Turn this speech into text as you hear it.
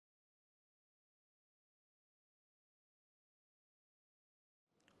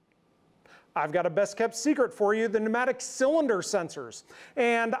I've got a best kept secret for you, the pneumatic cylinder sensors.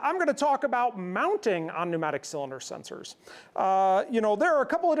 And I'm going to talk about mounting on pneumatic cylinder sensors. There are a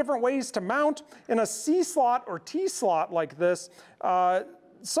couple of different ways to mount. In a C-slot or T-slot like this,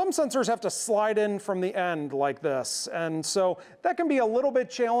 some sensors have to slide in from the end like this. And so that can be a little bit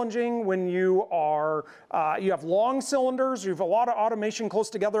challenging when you have long cylinders, you have a lot of automation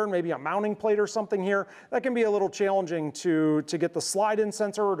close together, and maybe a mounting plate or something here. That can be a little challenging to get the slide-in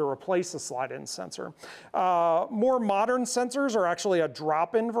sensor or to replace the slide-in sensor. More modern sensors are actually a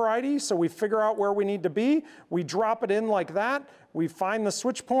drop-in variety. So we figure out where we need to be, we drop it in like that, we find the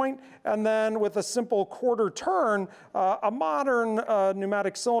switch point, and then with a simple quarter turn, a modern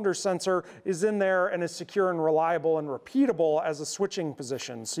pneumatic cylinder sensor is in there and is secure and reliable and repeatable as a switching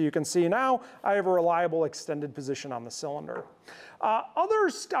position. So you can see now I have a reliable extended position on the cylinder. Other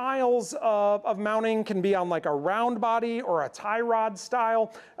styles of mounting can be on like a round body or a tie rod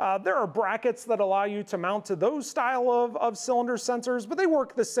style. There are brackets that allow you to mount to those style of cylinder sensors, but they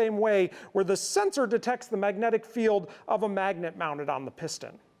work the same way, where the sensor detects the magnetic field of a magnet mounted on the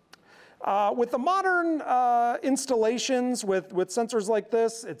piston. With the modern installations with sensors like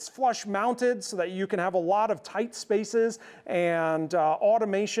this, it's flush mounted so that you can have a lot of tight spaces and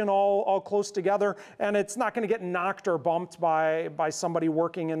automation all close together, and it's not going to get knocked or bumped by somebody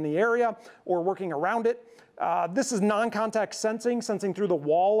working in the area or working around it. This is non-contact sensing through the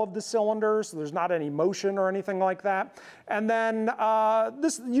wall of the cylinder, so there's not any motion or anything like that. And then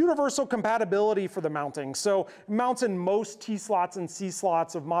this universal compatibility for the mounting. So it mounts in most T-slots and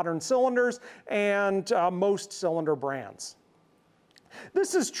C-slots of modern cylinders and most cylinder brands.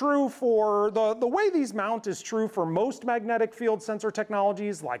 This is true for, the way these mount is true for most magnetic field sensor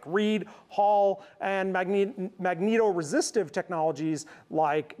technologies like Reed, Hall, and magnetoresistive technologies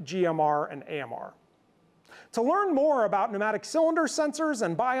like GMR and AMR. To learn more about pneumatic cylinder sensors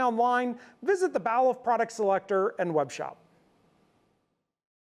and buy online, visit the Balluff product selector and web shop.